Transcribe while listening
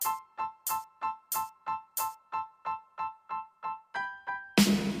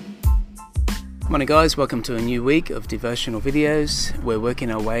Morning guys, welcome to a new week of devotional videos. We're working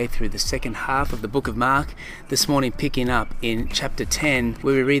our way through the second half of the book of Mark. This morning picking up in chapter 10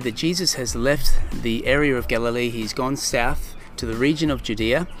 where we read that Jesus has left the area of Galilee. He's gone south to the region of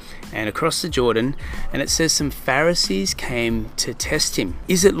Judea and across the Jordan, and it says some Pharisees came to test him.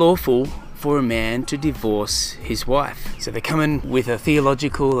 Is it lawful for a man to divorce his wife? So they come in with a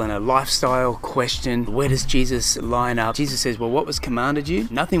theological and a lifestyle question. Where does Jesus line up? Jesus says, well, what was commanded you?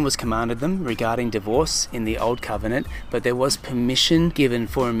 Nothing was commanded them regarding divorce in the old covenant, but there was permission given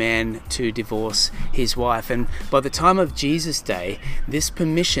for a man to divorce his wife. And by the time of Jesus' day, this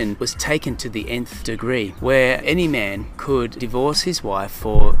permission was taken to the nth degree, where any man could divorce his wife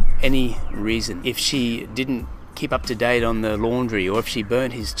for any reason. If she didn't keep up to date on the laundry, or if she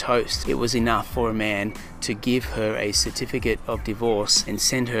burnt his toast, it was enough for a man to give her a certificate of divorce and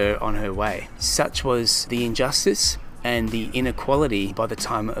send her on her way. Such was the injustice and the inequality by the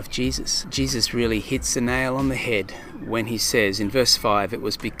time of Jesus. Jesus really hits the nail on the head when he says in verse 5, it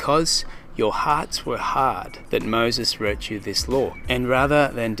was because your hearts were hard that Moses wrote you this law. And rather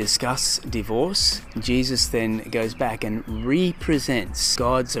than discuss divorce, Jesus then goes back and represents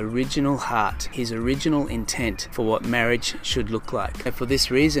God's original heart, his original intent for what marriage should look like. And for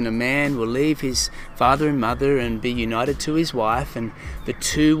this reason, a man will leave his father and mother and be united to his wife, and the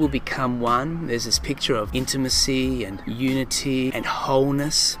two will become one. There's this picture of intimacy and unity and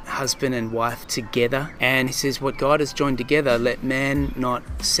wholeness, husband and wife together. And he says, what God has joined together, let man not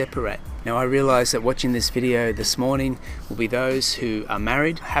separate. Now I realize that watching this video this morning will be those who are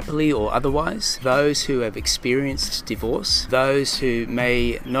married, happily or otherwise, those who have experienced divorce, those who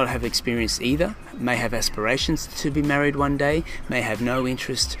may not have experienced either, may have aspirations to be married one day, may have no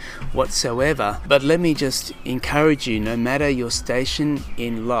interest whatsoever. But let me just encourage you, no matter your station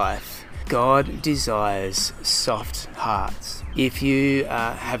in life, God desires soft hearts. If you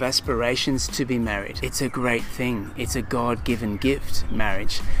have aspirations to be married, it's a great thing. It's a God-given gift,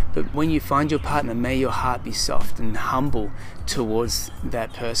 marriage. But when you find your partner, may your heart be soft and humble towards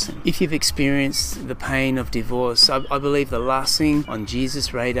that person. If you've experienced the pain of divorce, I believe the last thing on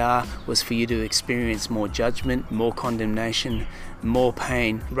Jesus' radar was for you to experience more judgment, more condemnation, more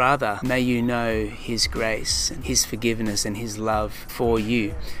pain. Rather, may you know his grace and his forgiveness and his love for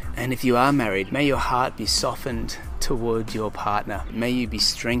you. And if you are married, may your heart be softened toward your partner. May you be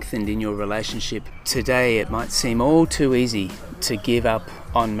strengthened in your relationship. Today it might seem all too easy to give up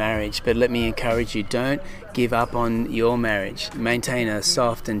on marriage, but let me encourage you, don't give up on your marriage. Maintain a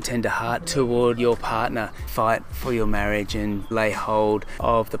soft and tender heart toward your partner. Fight for your marriage and lay hold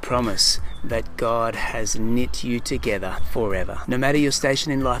of the promise that God has knit you together forever. No matter your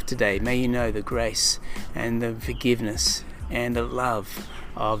station in life today, may you know the grace and the forgiveness and the love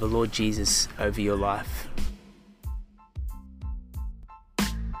of the Lord Jesus over your life.